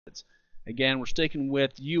methods. Again, we're sticking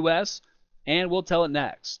with US, and we'll tell it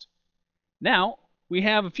next. Now, we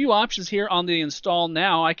have a few options here on the install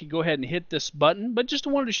now. I could go ahead and hit this button, but just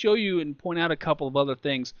wanted to show you and point out a couple of other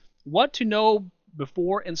things. What to know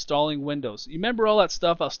before installing Windows. You remember all that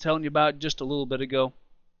stuff I was telling you about just a little bit ago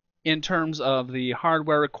in terms of the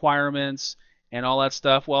hardware requirements and all that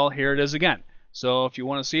stuff? Well, here it is again. So if you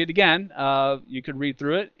want to see it again, you could read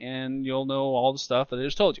through it and you'll know all the stuff that I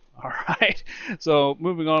just told you. All right. So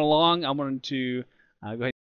moving on along, I'm going to go ahead